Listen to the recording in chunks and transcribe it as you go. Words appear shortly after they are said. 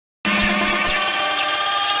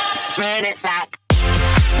Run it back.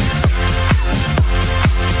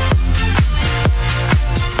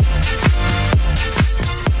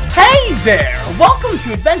 Hey there! Welcome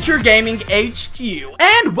to Adventure Gaming HQ,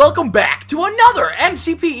 and welcome back to another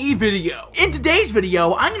MCPE video. In today's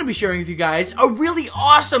video, I'm going to be sharing with you guys a really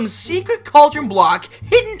awesome secret cauldron block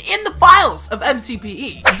hidden in the files of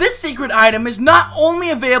MCPE. This secret item is not only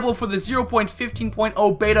available for the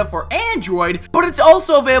 0.15.0 beta for Android, but it's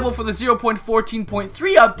also available for the 0.14.3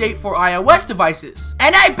 update for iOS devices.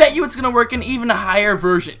 And I bet you it's going to work in even higher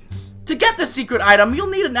versions. To get this secret item, you'll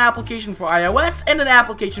need an application for iOS and an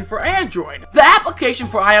application for Android. The application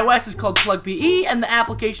for iOS is called PlugPE, and the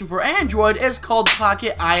application for Android is called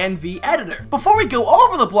Pocket INV Editor. Before we go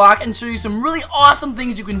over the block and show you some really awesome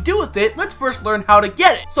things you can do with it, let's first learn how to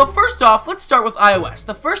get it. So first off, let's start with iOS.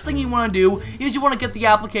 The first thing you want to do is you want to get the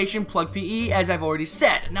application PlugPE, as I've already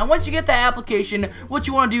said. Now once you get that application, what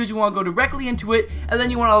you want to do is you want to go directly into it, and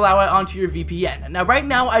then you want to allow it onto your VPN. Now right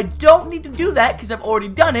now, I don't need to do that because I've already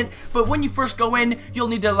done it, but when you first go in, you'll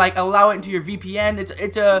need to allow it into your VPN.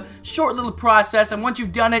 It's a short little process, and once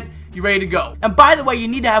you've done it, you're ready to go. And by the way, you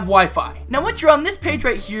need to have Wi-Fi. Now once you're on this page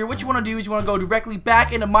right here, what you want to do is you want to go directly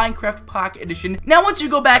back into Minecraft Pocket Edition. Now once you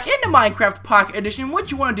go back into Minecraft Pocket Edition,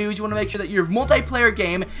 what you want to do is you want to make sure that your multiplayer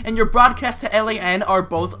game and your broadcast to LAN are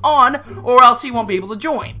both on, or else you won't be able to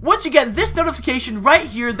join. Once you get this notification right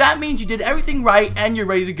here, that means you did everything right and you're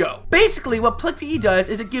ready to go. Basically, what PlugPE does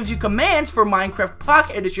is it gives you commands for Minecraft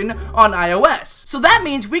Pocket Edition on iOS. So that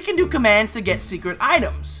means we can do commands to get secret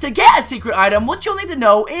items. To get a secret item, what you'll need to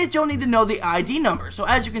know is you'll need to know the ID number. So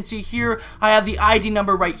as you can see here, I have the ID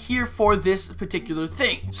number right here for this particular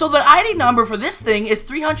thing. So the ID number for this thing is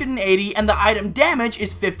 380 and the item damage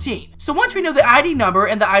is 15. So once we know the ID number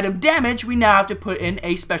and the item damage, we now have to put in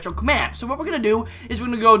a special command. So what we're going to do is we're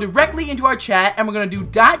going to go directly into our chat and we're going to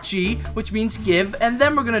do .g, which means give, and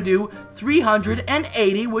then we're going to do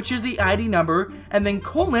 380, which is the ID number, and then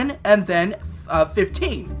colon, and then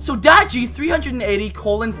 15. So .g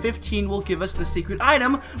 380:15 will give us the secret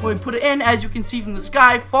item. When we put it in, as you can see from the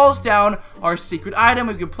sky, falls down our secret item.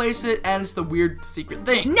 We can place it, and it's the weird secret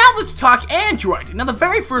thing. Now let's talk Android. Now the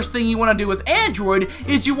very first thing you want to do with Android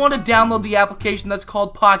is you want to download the application that's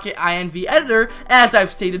called Pocket INV Editor, as I've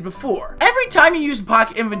stated before. Every time you use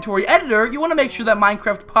Pocket Inventory Editor, you want to make sure that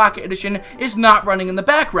Minecraft Pocket Edition is not running in the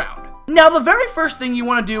background. Now, the very first thing you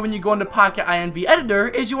want to do when you go into Pocket INV Editor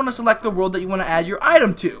is you want to select the world that you want to add your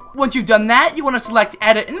item to. Once you've done that, you want to select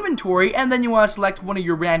Edit Inventory, and then you want to select one of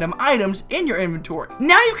your random items in your inventory.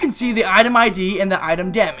 Now you can see the item ID and the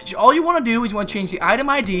item damage. All you want to do is you want to change the item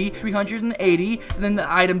ID 380 and then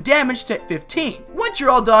the item damage to 15. Once you're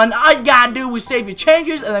all done, all you gotta do is save your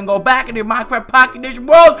changes and then go back into your Minecraft Pocket Edition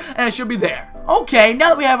world, and it should be there. Okay, now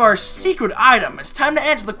that we have our secret item, it's time to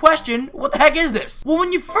answer the question, what the heck is this? Well,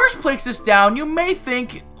 when you first place this down, you may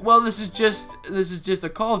think, well, this is just a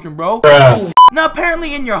cauldron, bro. Now,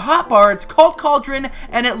 apparently in your hotbar, it's called cauldron,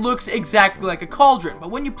 and it looks exactly like a cauldron.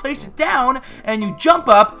 But when you place it down, and you jump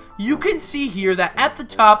up, you can see here that at the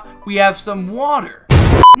top, we have some water.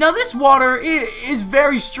 Now this water is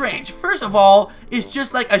very strange. First of all, it's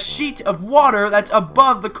just like a sheet of water that's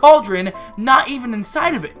above the cauldron, not even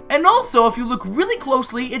inside of it. And also, if you look really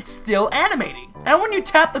closely, it's still animating. And when you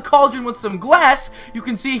tap the cauldron with some glass, you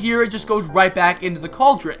can see here it just goes right back into the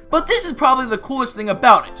cauldron. But this is probably the coolest thing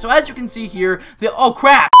about it. So as you can see here, oh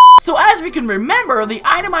crap! So as we can remember, the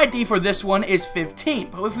item ID for this one is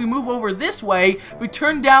 15, but if we move over this way, we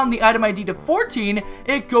turn down the item ID to 14,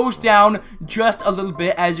 it goes down just a little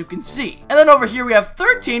bit, as you can see. And then over here we have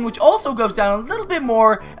 13, which also goes down a little bit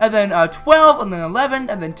more, and then 12, and then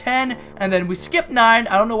 11, and then 10, and then we skip 9,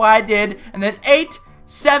 I don't know why I did, and then 8,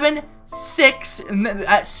 7, 6, and then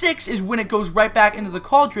at 6 is when it goes right back into the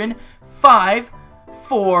cauldron, 5,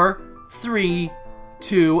 4, 3,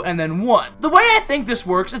 2, and then 1. The way I think this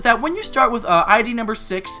works is that when you start with ID number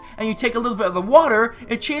 6 and you take a little bit of the water,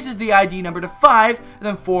 it changes the ID number to 5, and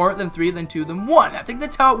then 4, then 3, then 2, then 1. I think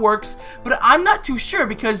that's how it works, but I'm not too sure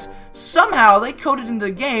because somehow they coded into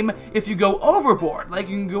the game if you go overboard. Like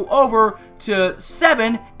you can go over to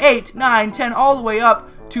 7, 8, 9, 10, all the way up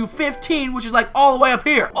to 15, which is like all the way up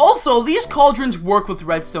here. Also, these cauldrons work with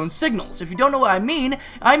redstone signals. If you don't know what I mean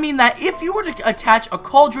that if you were to attach a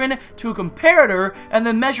cauldron to a comparator and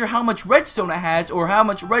then measure how much redstone it has or how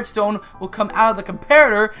much redstone will come out of the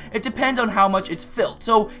comparator, it depends on how much it's filled.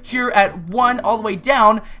 So here at 1 all the way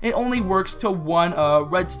down, it only works to 1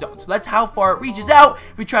 redstone. So that's how far it reaches out.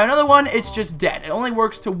 If we try another one, it's just dead. It only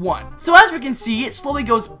works to 1. So as we can see, it slowly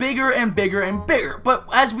goes bigger and bigger and bigger. But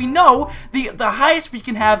as we know, the highest we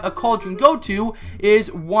can have a cauldron go to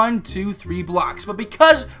is 1, 2, 3 blocks. But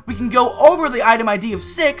because we can go over the item ID of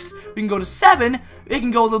 6, we can go to 7, it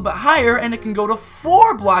can go a little bit higher, and it can go to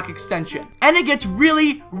 4 block extension. And it gets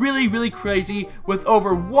really, really, really crazy with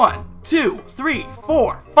over 1, 2, 3,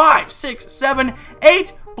 4, 5, 6, 7,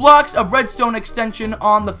 8 blocks of redstone extension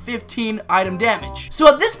on the 15 item damage. So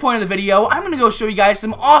at this point in the video, I'm going to go show you guys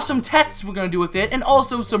some awesome tests we're going to do with it, and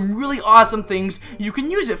also some really awesome things you can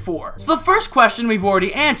use it for. So the first question we've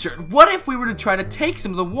already answered. What if we were to try to take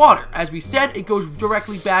some of the water? As we said, it goes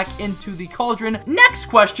directly back into the cauldron. Next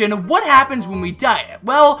question, what happens when we dye it?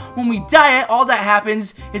 Well, when we dye it, all that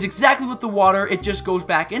happens is exactly with the water, it just goes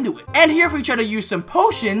back into it. And here, if we try to use some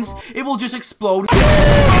potions, it will just explode.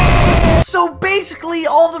 So basically,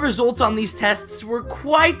 all the results on these tests were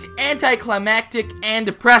quite anticlimactic and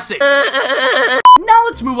depressing. Now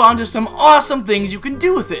let's move on to some awesome things you can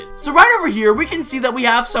do with it. So right over here, we can see that we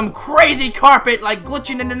have some crazy carpet like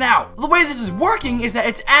glitching in and out. The way this is working is that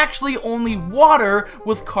it's actually only water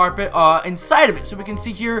with carpet inside of it. So we can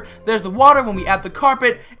see here, there's the water. When we add the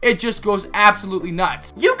carpet, it just goes absolutely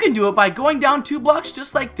nuts. You can do it by going down 2 blocks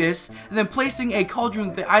just like this, and then placing a cauldron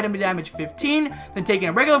with the item damage 15, then taking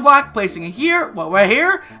a regular block, placing it here, well, right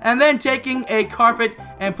here, and then taking a carpet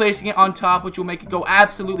and placing it on top, which will make it go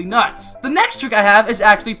absolutely nuts. The next trick I have is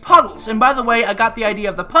actually puddles. And by the way, I got the idea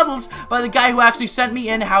of the puddles by the guy who actually sent me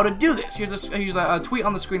in how to do this. Here's a tweet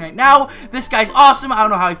on the screen right now. This guy's awesome. I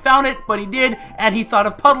don't know how he found it, but he did, and he thought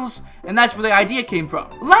of puddles, and that's where the idea came from.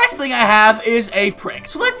 Last thing I have is a prank.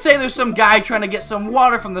 So let's say there's some guy trying to get some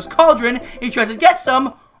water from this cauldron. He tries to get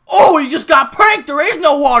some. Oh, you just got pranked! There is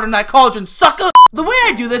no water in that cauldron, sucker! The way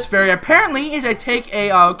I do this very apparently is I take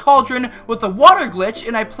a cauldron with a water glitch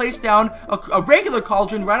and I place down a regular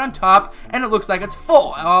cauldron right on top, and it looks like it's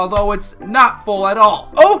full, although it's not full at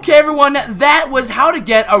all. Okay everyone, that was how to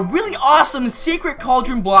get a really awesome secret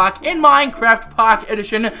cauldron block in Minecraft Pocket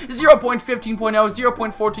Edition 0.15.0,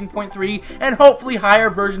 0.14.3, and hopefully higher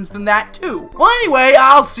versions than that too. Well anyway,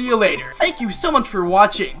 I'll see you later. Thank you so much for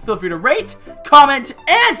watching. Feel free to rate, comment,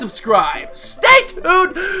 and subscribe. Stay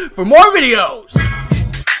tuned for more videos!